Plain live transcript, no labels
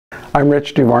I'm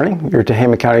Rich Duvarney, your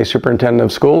Tehama County Superintendent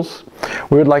of Schools.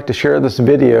 We would like to share this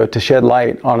video to shed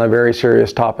light on a very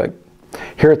serious topic.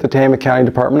 Here at the Tehama County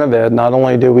Department of Ed, not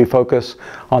only do we focus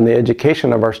on the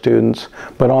education of our students,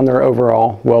 but on their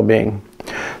overall well-being.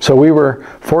 So we were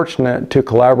fortunate to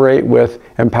collaborate with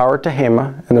Empower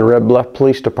Tehama and the Red Bluff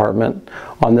Police Department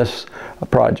on this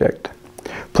project.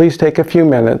 Please take a few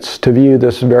minutes to view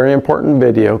this very important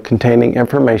video containing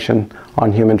information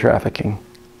on human trafficking.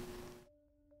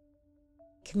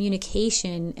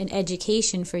 Communication and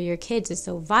education for your kids is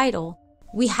so vital.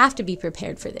 We have to be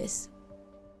prepared for this.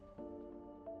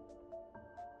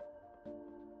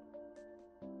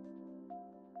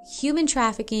 Human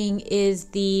trafficking is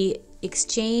the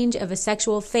exchange of a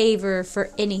sexual favor for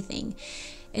anything.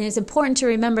 And it's important to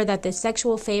remember that the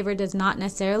sexual favor does not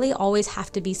necessarily always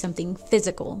have to be something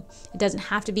physical. It doesn't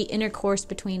have to be intercourse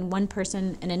between one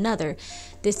person and another.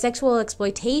 This sexual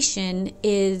exploitation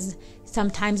is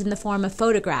sometimes in the form of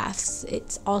photographs.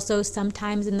 It's also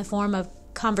sometimes in the form of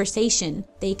conversation.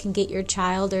 They can get your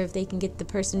child, or if they can get the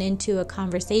person into a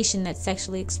conversation that's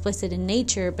sexually explicit in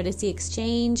nature, but it's the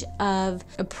exchange of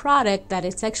a product that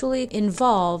is sexually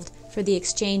involved for the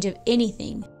exchange of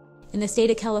anything. In the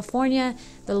state of California,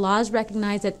 the laws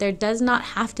recognize that there does not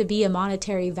have to be a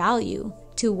monetary value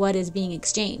to what is being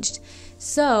exchanged.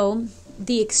 So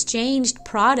the exchanged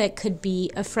product could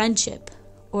be a friendship,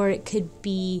 or it could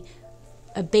be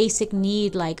a basic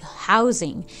need like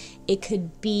housing. It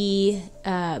could be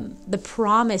the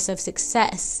promise of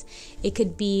success. It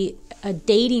could be a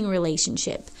dating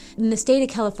relationship. In the state of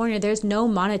California, there's no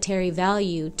monetary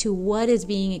value to what is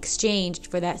being exchanged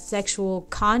for that sexual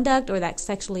conduct or that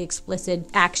sexually explicit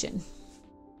action.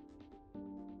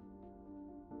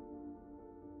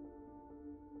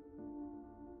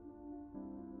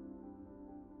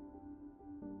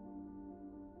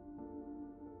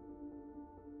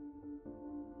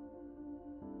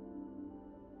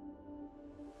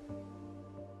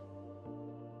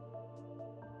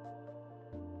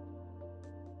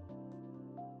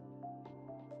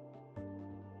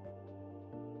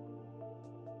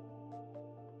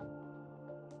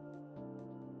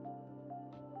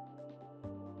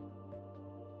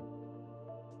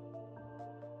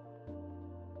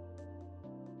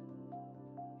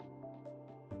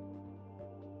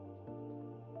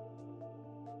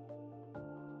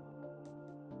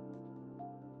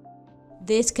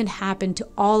 This can happen to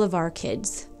all of our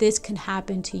kids. This can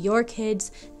happen to your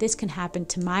kids. This can happen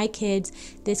to my kids.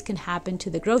 This can happen to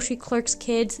the grocery clerk's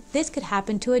kids. This could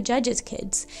happen to a judge's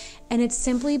kids. And it's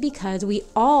simply because we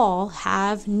all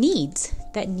have needs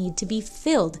that need to be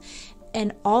filled.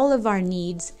 And all of our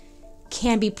needs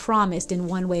can be promised in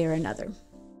one way or another.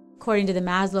 According to the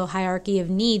Maslow hierarchy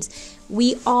of needs,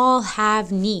 we all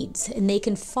have needs, and they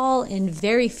can fall in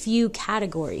very few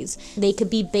categories. They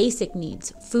could be basic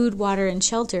needs, food, water, and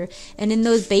shelter. And in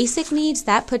those basic needs,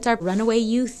 that puts our runaway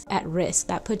youth at risk.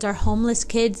 That puts our homeless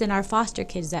kids and our foster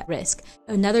kids at risk.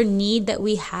 Another need that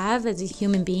we have as a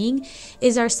human being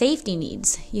is our safety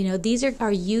needs. You know, these are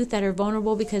our youth that are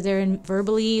vulnerable because they're in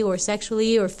verbally or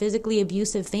sexually or physically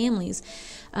abusive families.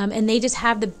 And they just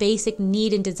have the basic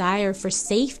need and desire for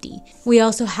safety. We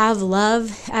also have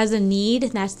love as a need.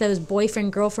 That's those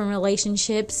boyfriend-girlfriend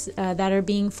relationships that are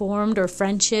being formed, or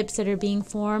friendships that are being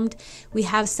formed. We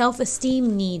have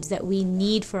self-esteem needs that we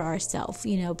need for ourselves.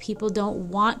 You know, people don't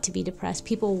want to be depressed.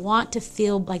 People want to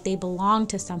feel like they belong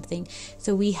to something.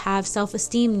 So we have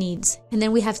self-esteem needs. And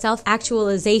then we have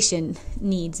self-actualization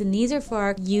needs. And these are for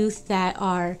our youth that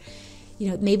are, you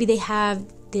know, maybe they have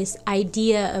this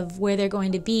idea of where they're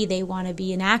going to be. They want to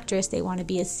be an actress. They want to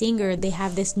be a singer. They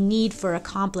have this need for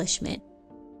accomplishment.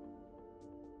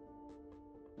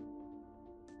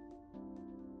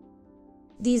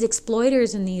 These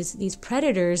exploiters and these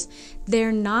predators,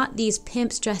 they're not these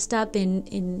pimps dressed up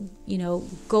in you know,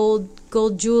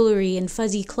 gold jewelry and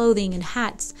fuzzy clothing and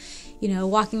hats, you know,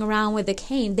 walking around with a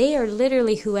cane. They are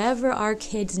literally whoever our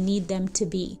kids need them to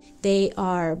be. They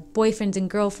are boyfriends and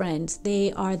girlfriends.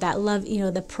 They are that love, you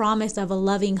know, the promise of a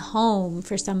loving home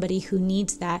for somebody who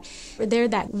needs that. They're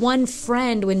that one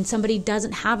friend when somebody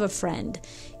doesn't have a friend.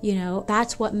 You know,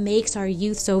 that's what makes our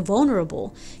youth so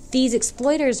vulnerable. These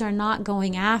exploiters are not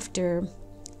going after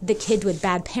the kid with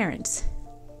bad parents.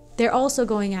 They're also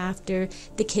going after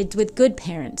the kids with good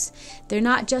parents. They're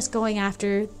not just going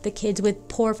after the kids with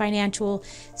poor financial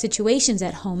situations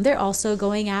at home. They're also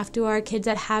going after our kids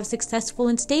that have successful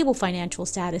and stable financial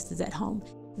statuses at home.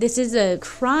 This is a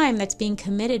crime that's being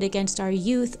committed against our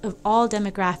youth of all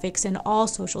demographics and all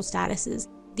social statuses.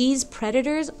 These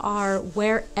predators are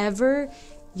wherever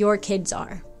your kids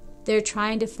are. They're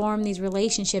trying to form these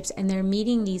relationships, and they're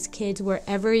meeting these kids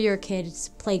wherever your kid's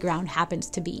playground happens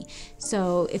to be.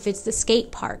 So if it's the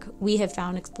skate park, we have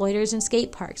found exploiters in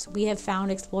skate parks. We have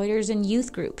found exploiters in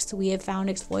youth groups. We have found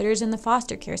exploiters in the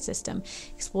foster care system,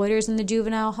 exploiters in the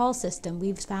juvenile hall system.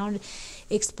 We've found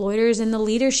exploiters in the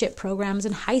leadership programs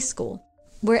in high school.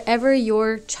 Wherever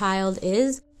your child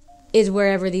is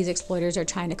wherever these exploiters are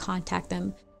trying to contact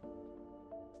them.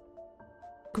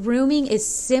 Grooming is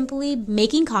simply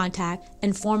making contact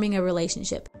and forming a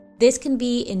relationship. This can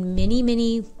be in many,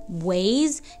 many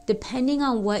ways, depending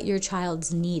on what your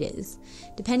child's need is.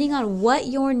 Depending on what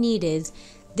your need is,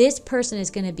 this person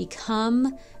is going to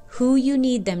become who you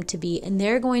need them to be, and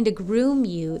they're going to groom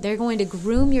you. They're going to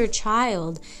groom your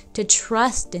child to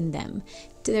trust in them.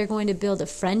 They're going to build a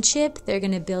friendship. They're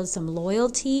going to build some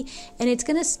loyalty, and it's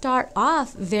going to start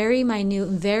off very minute,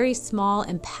 very small,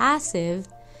 and passive.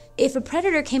 If a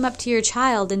predator came up to your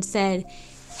child and said,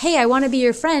 "Hey, I want to be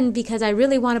your friend because I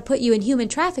really want to put you in human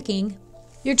trafficking,"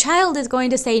 your child is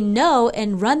going to say no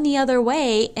and run the other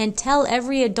way and tell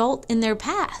every adult in their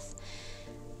path.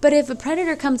 But if a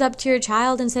predator comes up to your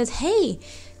child and says, "Hey,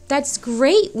 that's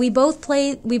great. We both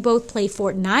play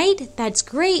Fortnite. That's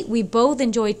great. We both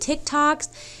enjoy TikToks.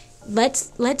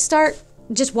 Let's start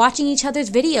just watching each other's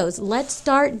videos. Let's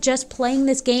start just playing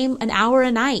this game an hour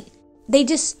a night." They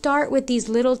just start with these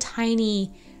little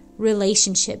tiny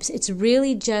relationships. It's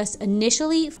really just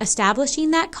initially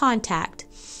establishing that contact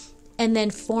and then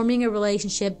forming a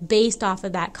relationship based off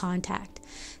of that contact.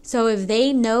 So if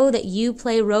they know that you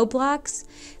play Roblox,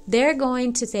 they're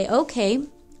going to say, "Okay,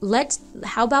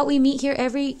 how about we meet here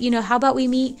how about we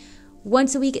meet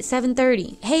once a week at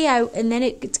 7:30? And then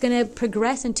it's going to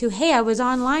progress into, "Hey, I was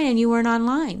online and you weren't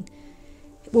online.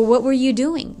 Well, what were you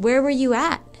doing? Where were you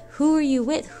at? Who are you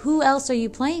with? Who else are you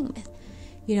playing with?"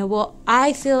 Well,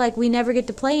 I feel like we never get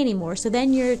to play anymore. So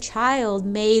then your child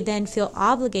may then feel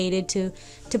obligated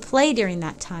to play during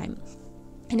that time.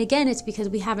 And again, it's because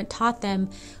we haven't taught them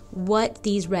what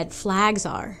these red flags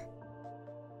are.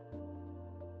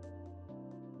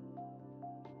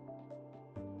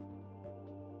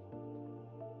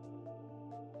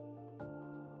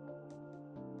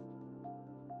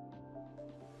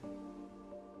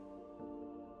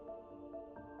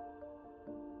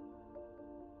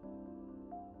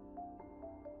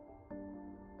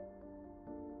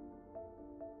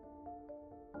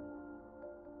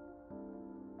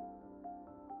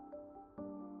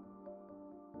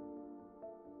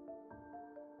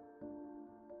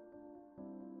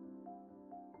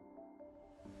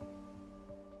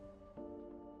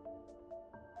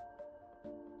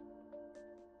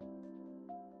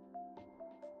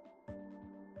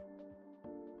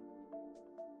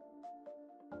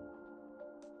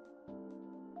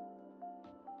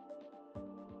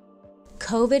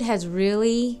 COVID has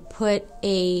really put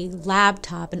a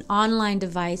laptop, an online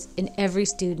device, in every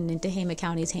student in Tehama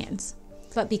County's hands.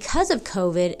 But because of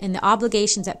COVID and the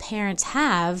obligations that parents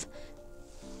have,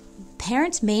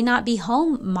 parents may not be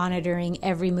home monitoring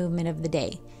every movement of the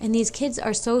day. And these kids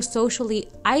are so socially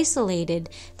isolated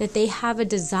that they have a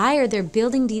desire, they're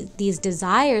building these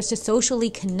desires to socially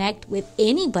connect with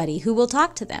anybody who will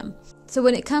talk to them. So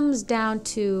when it comes down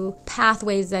to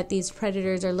pathways that these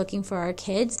predators are looking for our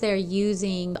kids, they're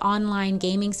using online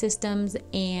gaming systems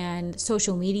and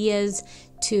social medias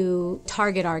to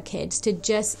target our kids, to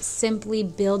just simply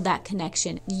build that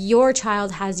connection. Your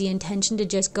child has the intention to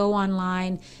just go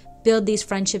online, build these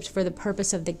friendships for the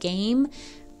purpose of the game,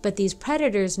 but these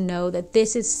predators know that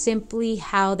this is simply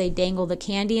how they dangle the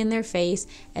candy in their face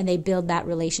and they build that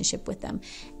relationship with them.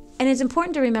 And it's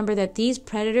important to remember that these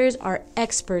predators are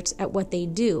experts at what they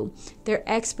do. They're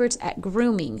experts at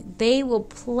grooming. They will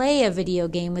play a video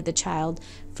game with a child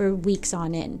for weeks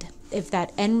on end, if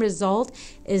that end result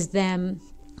is them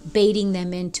baiting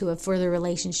them into a further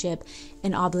relationship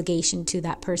and obligation to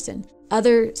that person.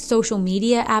 Other social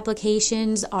media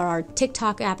applications are our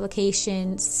TikTok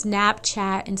application,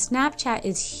 Snapchat, and Snapchat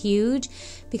is huge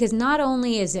because not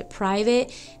only is it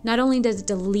private, not only does it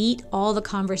delete all the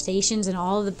conversations and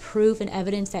all of the proof and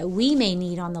evidence that we may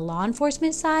need on the law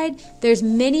enforcement side, there's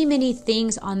many, many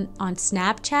things on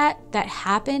Snapchat that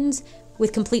happens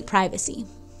with complete privacy.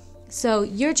 So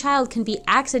your child can be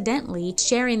accidentally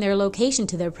sharing their location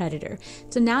to their predator.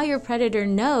 So now your predator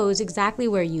knows exactly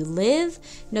where you live,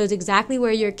 knows exactly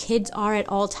where your kids are at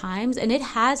all times, and it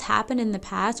has happened in the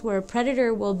past where a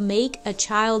predator will make a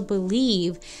child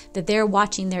believe that they're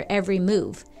watching their every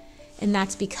move. And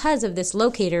that's because of this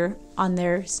locator on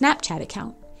their Snapchat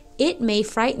account. it may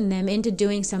frighten them into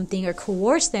doing something or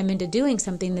coerce them into doing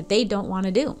something that they don't want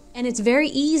to do. And it's very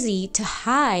easy to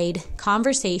hide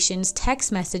conversations,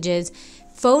 text messages,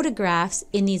 photographs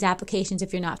in these applications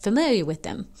if you're not familiar with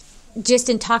them. Just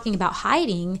in talking about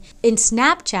hiding, in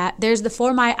Snapchat, there's the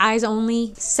For My Eyes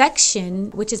Only section,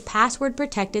 which is password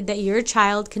protected, that your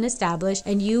child can establish,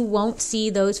 and you won't see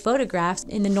those photographs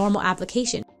in the normal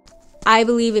application. I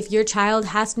believe if your child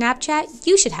has Snapchat,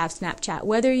 you should have Snapchat.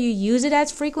 Whether you use it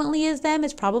as frequently as them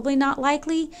is probably not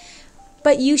likely,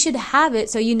 but you should have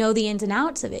it so you know the ins and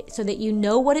outs of it, so that you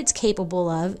know what it's capable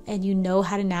of and you know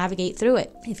how to navigate through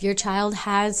it. If your child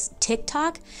has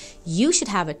TikTok, you should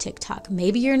have a TikTok.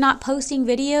 Maybe you're not posting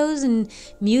videos and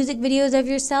music videos of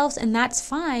yourselves, and that's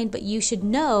fine, but you should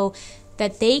know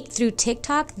that through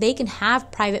TikTok, they can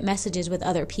have private messages with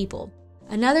other people.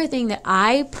 Another thing that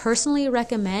I personally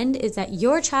recommend is that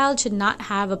your child should not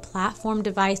have a platform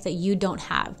device that you don't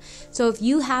have. So if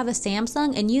you have a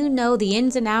Samsung and you know the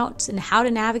ins and outs and how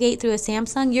to navigate through a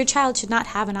Samsung, your child should not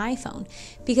have an iPhone,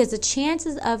 because the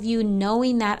chances of you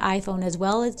knowing that iPhone as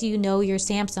well as you know your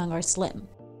Samsung are slim.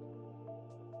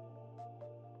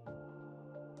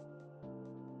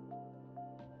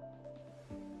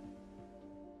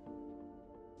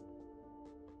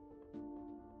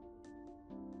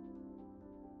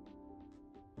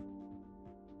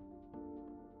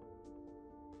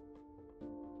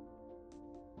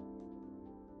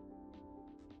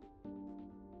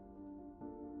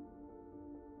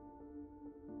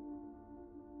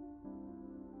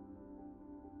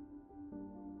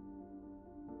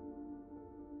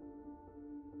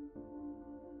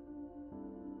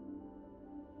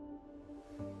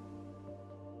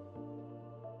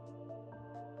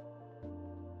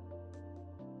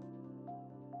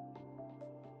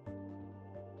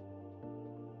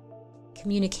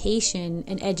 Communication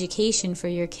and education for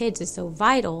your kids is so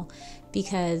vital,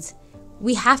 because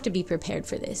we have to be prepared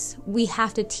for this. We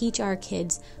have to teach our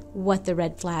kids what the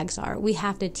red flags are. We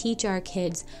have to teach our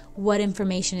kids what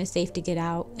information is safe to get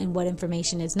out and what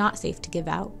information is not safe to give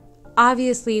out.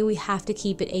 Obviously, we have to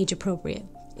keep it age appropriate.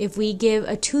 If we give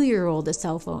a 2-year-old a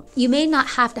cell phone, you may not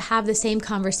have to have the same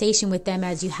conversation with them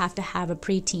as you have to have a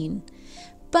preteen.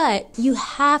 But you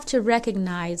have to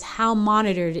recognize how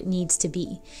monitored it needs to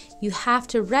be. You have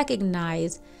to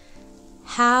recognize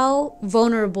how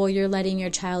vulnerable you're letting your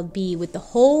child be with the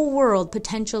whole world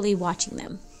potentially watching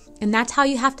them. And that's how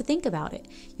you have to think about it.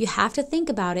 You have to think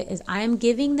about it as, I am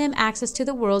giving them access to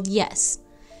the world, yes,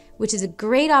 which is a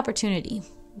great opportunity.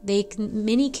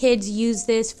 Many kids use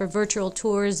this for virtual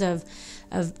tours of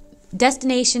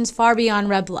destinations far beyond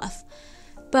Red Bluff.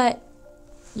 But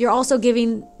you're also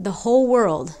giving the whole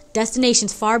world,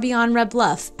 destinations far beyond Red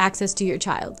Bluff, access to your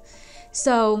child.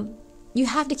 So you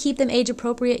have to keep them age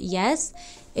appropriate, yes.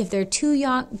 If they're too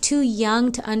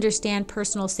young to understand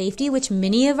personal safety, which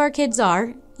many of our kids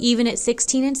are, even at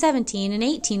 16 and 17 and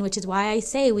 18, which is why I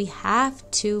say we have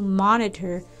to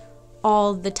monitor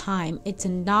all the time. It's a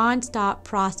nonstop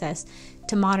process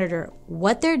to monitor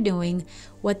what they're doing,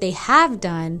 what they have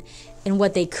done, and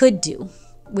what they could do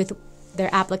with their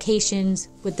applications,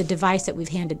 with the device that we've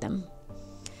handed them.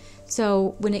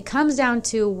 So when it comes down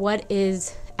to what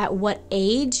is at what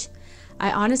age,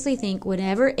 I honestly think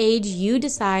whatever age you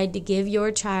decide to give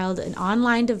your child an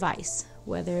online device,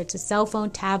 whether it's a cell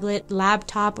phone, tablet,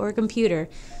 laptop, or computer,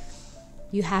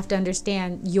 you have to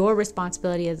understand your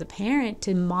responsibility as a parent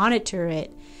to monitor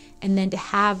it and then to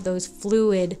have those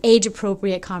fluid,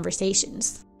 age-appropriate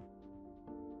conversations.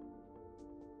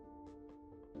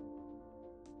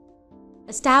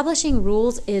 Establishing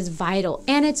rules is vital,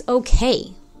 and it's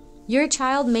okay. Your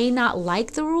child may not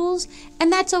like the rules,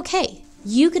 and that's okay.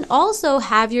 You can also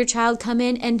have your child come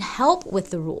in and help with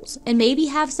the rules and maybe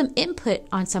have some input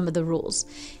on some of the rules.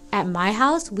 At my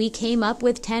house, we came up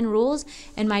with 10 rules,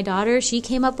 and my daughter, she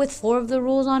came up with 4 of the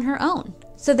rules on her own.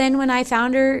 So then when I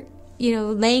found her,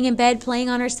 laying in bed playing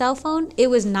on her cell phone, it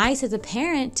was nice as a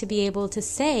parent to be able to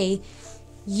say,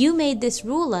 you made this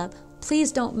rule up.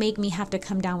 Please don't make me have to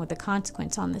come down with a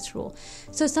consequence on this rule.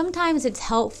 So sometimes it's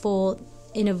helpful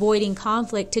in avoiding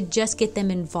conflict to just get them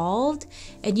involved,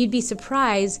 and you'd be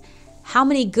surprised how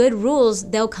many good rules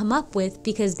they'll come up with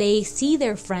because they see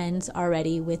their friends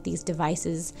already with these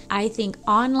devices. I think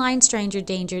online stranger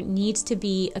danger needs to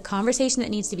be a conversation that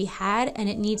needs to be had, and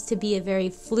it needs to be a very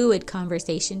fluid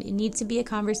conversation. It needs to be a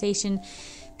conversation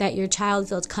that your child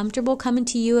feels comfortable coming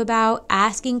to you about,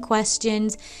 asking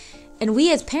questions. And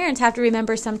we as parents have to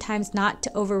remember sometimes not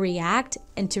to overreact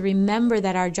and to remember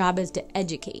that our job is to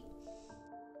educate.